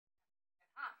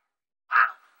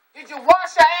Did you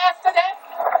wash your ass today?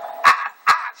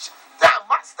 Damn,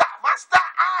 my stop.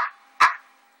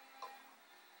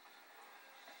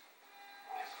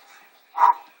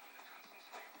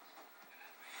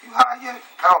 You high yet?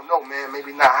 I don't know, man.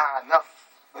 Maybe not high enough.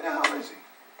 Where the hell is he?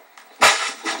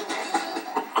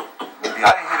 Maybe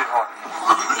I ain't hit it hard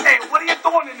enough. Hey, what are you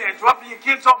doing in there? Dropping your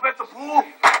kids off at the pool?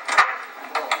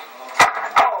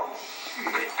 Oh,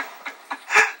 shit.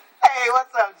 Hey,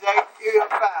 what's up, Jake? You your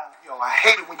pal? Yo, I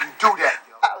hate it when you do that,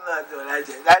 yo. I love doing that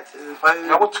shit. That shit is funny.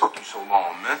 Now, what took you so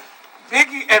long, man?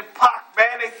 Biggie and Pac,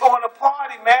 man, they throwing a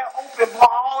party, man. Open bar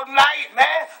all night,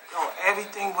 man. Yo,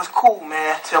 everything was cool,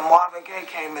 man, till Marvin Gaye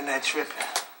came in there tripping.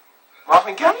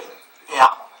 Marvin Gaye? Yeah.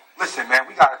 Listen, man,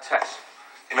 we got a test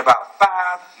in about 5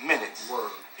 minutes.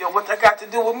 Word. Yo, what that got to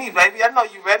do with me, baby? I know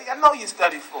you ready. I know you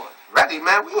studied for it. Ready,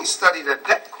 man? We ain't studied a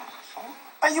day. Come on, son.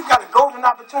 Man, you got a golden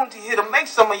opportunity here to make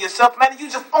some of yourself, man, and you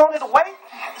just throwing it away?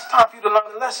 It's time for you to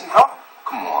learn a lesson, huh?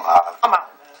 Come on, I'm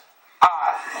out, man.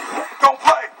 Don't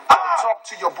play. Talk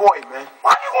to your boy, man.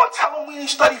 Why you gonna tell him we ain't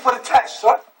study for the test,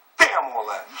 son? Damn all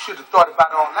that. You should have thought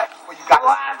about all that before you got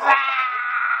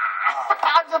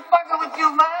I'm just fucking with you,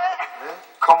 man.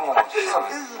 Come on, son.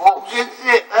 This is good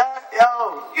shit,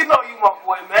 yo. You know you my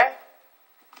boy, man.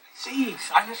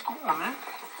 Jeez, I just go on, man.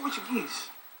 Portuguese.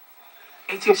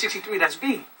 1863, that's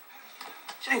B.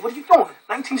 Jay, what are you doing?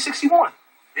 1961.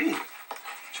 B.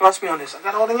 Trust me on this. I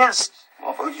got all the answers.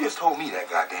 Motherfucker, you just told me that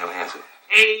goddamn answer.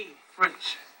 A.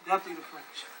 French. Definitely the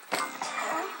French.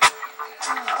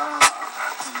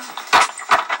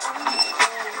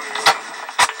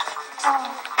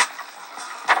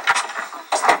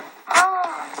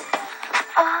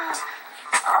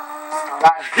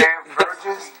 Goddamn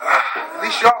virgins. At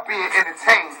least y'all being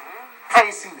entertained. I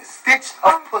ain't seen a stitch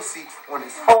of pussy on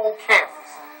this whole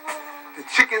campus. The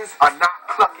chickens are not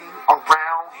clucking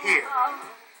around here.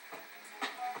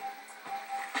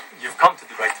 You've come to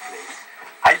the right place.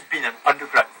 I've been an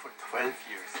undergrad for 12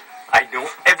 years. I know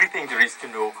everything there is to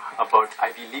know about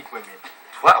Ivy League women.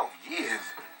 12 years?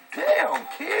 Damn,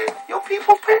 kid. Your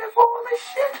people paying for all this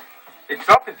shit? A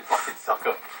drop in the bucket,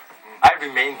 sucker. I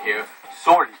remain here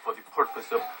solely for the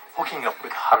purpose of hooking up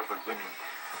with Harvard women.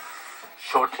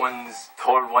 Short ones,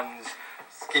 tall ones,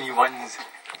 skinny ones,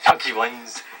 chunky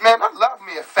ones. Man, I love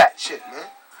me a fat chick, man.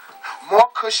 More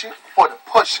cushion for the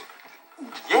pushing.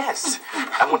 Yes,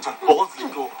 I want to boldly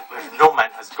go where no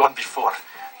man has gone before.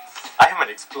 I am an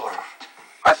explorer.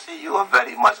 I see you are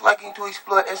very much liking to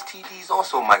explore STDs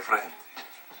also, my friend.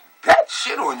 That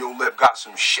shit on your lip got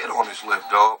some shit on his lip,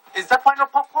 dog. Is that why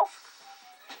not pop off?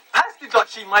 Ask the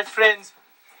Dutchie, my friends.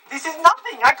 This is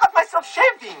nothing. I cut myself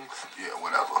shaving. Yeah,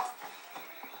 whatever.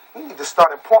 We need to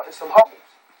start importing some hoes.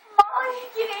 Molly,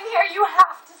 get in here. You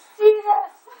have to see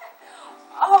this.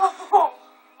 Oh,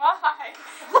 my.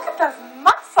 Look at those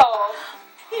muscles.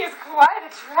 He is quite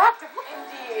attractive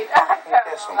indeed.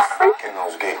 There's some freak in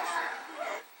those gates.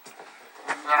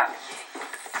 Yeah.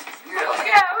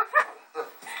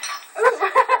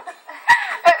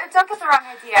 Don't get the wrong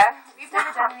idea. We've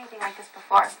never done anything like this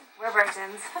before. We're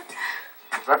virgins.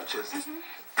 Virgins?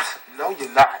 No,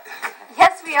 you're not.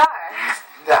 Yes, we are.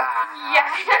 Nah.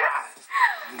 Yes.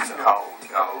 No.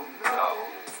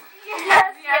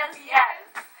 Yes, yes, yes.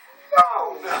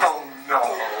 No.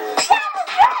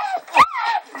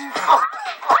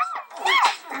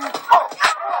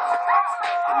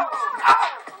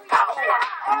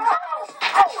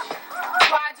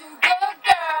 Why do good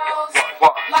girls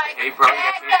What? like Hey, bro, you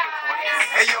bad got guys?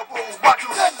 Hey, yo, boo, why you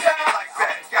like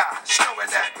that guy? Showing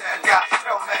that guy,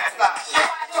 no man lie.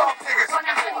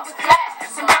 Wanna honey with glass.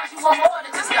 Sometimes you want more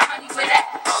than just a honey with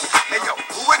ass. Hey, yo,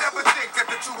 who would ever think that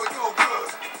the two of you are good?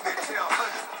 Nigga, tell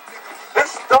honey.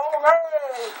 It's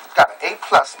stolen. Got an A+,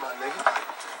 my nigga.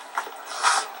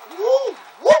 Woo!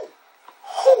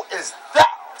 Who is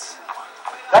that?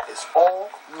 That is all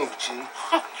me, G.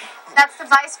 That's the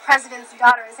vice president's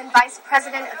daughter. Is in vice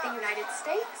president of the United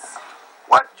States.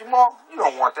 What, Jamal? You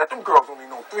don't want that. Them girls only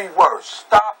know 3 words.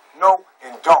 Stop, no,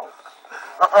 and don't.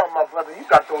 My brother, you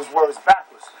got those words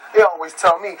backwards. They always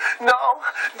tell me, no,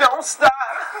 don't stop.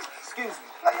 Excuse me.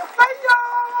 Player. I'm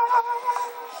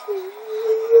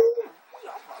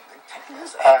about to take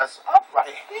his ass up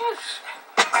right here.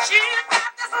 She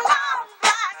got this long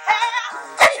black hair.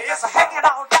 She's hanging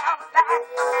all down like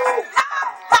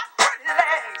long, pretty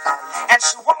legs. And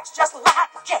she walks just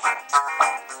like a cat.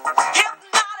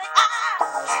 Hypnotic eyes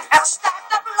and a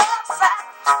stacked up love sack.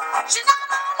 She not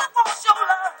only wants your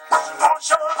love, she wants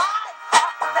your life.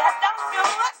 After that, don't do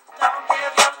it. Don't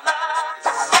give your love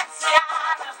to sexy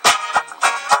eyes.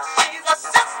 She's a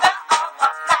sister of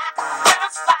a black and a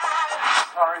spider.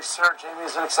 Sorry, sir. Jamie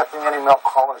is in a accepting any male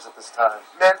callers at this time.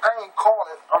 Man, I ain't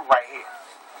calling. I'm right here.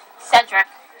 Cedric,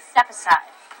 step aside.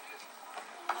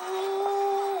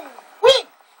 Wee!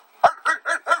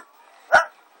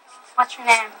 What's your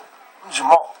name? I'm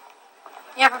Jamal.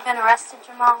 You ever been arrested,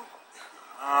 Jamal?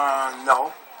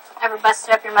 No. Ever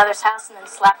busted up your mother's house and then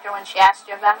slapped her when she asked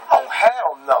you about it? Oh,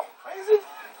 hell no. Crazy?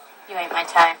 You ain't my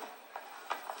type.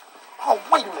 Oh,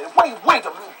 wait a minute. Wait a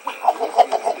minute. Wait.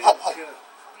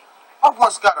 I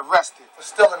once got arrested for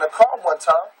stealing a car one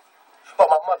time, but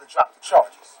my mother dropped the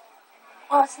charges.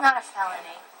 Well, it's not a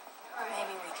felony. Or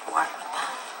maybe we can work with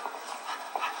that.